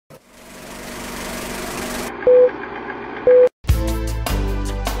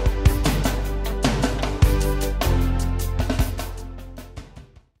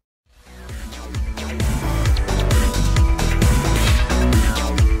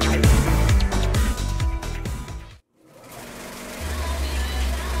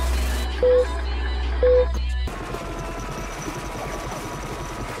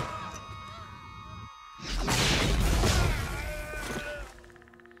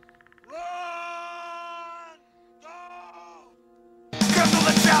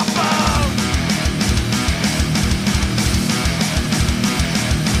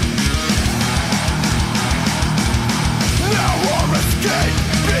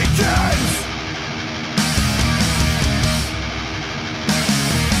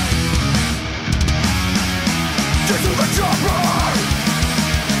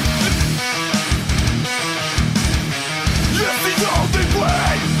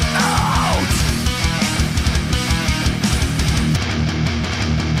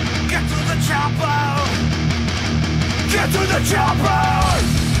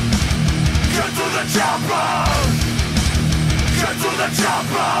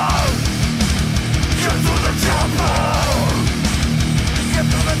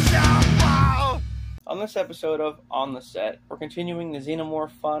On this episode of On the Set, we're continuing the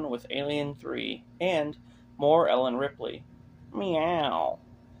Xenomorph fun with Alien 3 and more Ellen Ripley. Meow.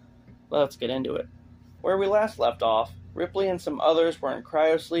 Let's get into it. Where we last left off, Ripley and some others were in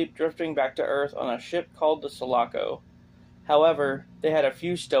cryosleep drifting back to Earth on a ship called the Sulaco. However, they had a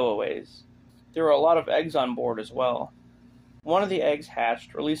few stowaways. There were a lot of eggs on board as well. One of the eggs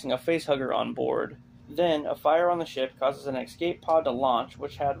hatched, releasing a facehugger on board. Then, a fire on the ship causes an escape pod to launch,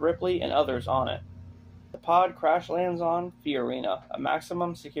 which had Ripley and others on it. The pod crash lands on Fiorina, a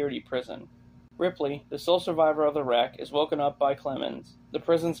maximum security prison. Ripley, the sole survivor of the wreck, is woken up by Clemens, the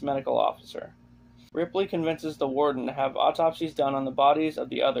prison's medical officer. Ripley convinces the warden to have autopsies done on the bodies of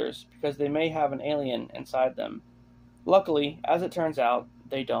the others because they may have an alien inside them. Luckily, as it turns out,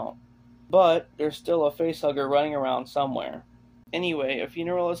 they don't. But there's still a facehugger running around somewhere. Anyway, a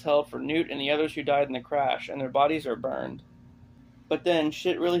funeral is held for Newt and the others who died in the crash, and their bodies are burned. But then,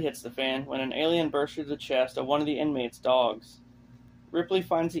 shit really hits the fan when an alien bursts through the chest of one of the inmates' dogs. Ripley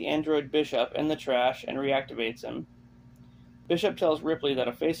finds the android Bishop in the trash and reactivates him. Bishop tells Ripley that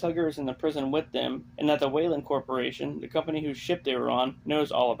a facehugger is in the prison with them, and that the Weyland Corporation, the company whose ship they were on,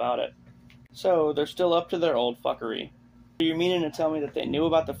 knows all about it. So, they're still up to their old fuckery. Are you meaning to tell me that they knew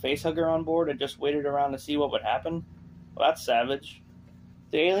about the facehugger on board and just waited around to see what would happen? Well, that's savage.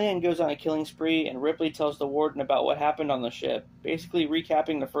 The alien goes on a killing spree, and Ripley tells the warden about what happened on the ship, basically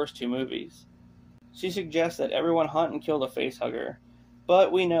recapping the first two movies. She suggests that everyone hunt and kill the facehugger,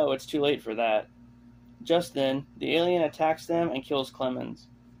 but we know it's too late for that. Just then, the alien attacks them and kills Clemens.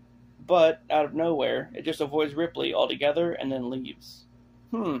 But, out of nowhere, it just avoids Ripley altogether and then leaves.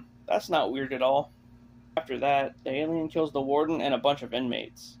 That's not weird at all. After that, the alien kills the warden and a bunch of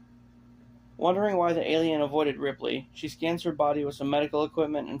inmates. Wondering why the alien avoided Ripley, she scans her body with some medical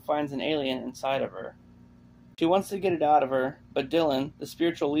equipment and finds an alien inside of her. She wants to get it out of her, but Dylan, the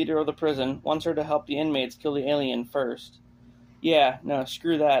spiritual leader of the prison, wants her to help the inmates kill the alien first. Yeah, no,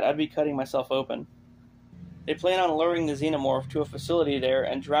 screw that, I'd be cutting myself open. They plan on luring the Xenomorph to a facility there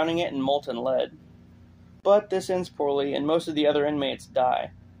and drowning it in molten lead. But this ends poorly, and most of the other inmates die.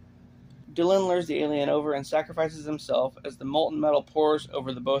 Dylan lures the alien over and sacrifices himself as the molten metal pours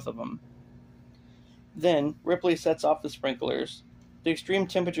over the both of them. Then, Ripley sets off the sprinklers. The extreme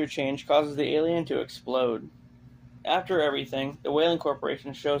temperature change causes the alien to explode. After everything, the Weyland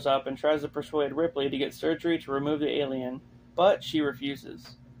Corporation shows up and tries to persuade Ripley to get surgery to remove the alien, but she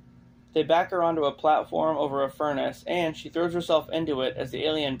refuses. They back her onto a platform over a furnace, and she throws herself into it as the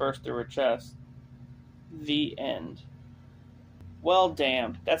alien bursts through her chest. The end. Well,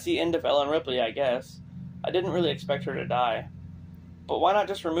 damn, that's the end of Ellen Ripley, I guess. I didn't really expect her to die. But why not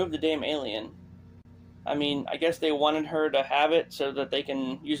just remove the damn alien? I mean, I guess they wanted her to have it so that they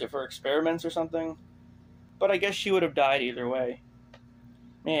can use it for experiments or something. But I guess she would have died either way.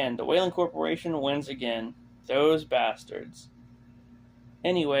 Man, the Weyland Corporation wins again. Those bastards.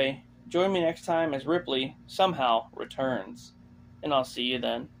 Anyway, join me next time as Ripley, somehow, returns. And I'll see you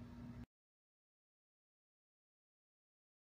then.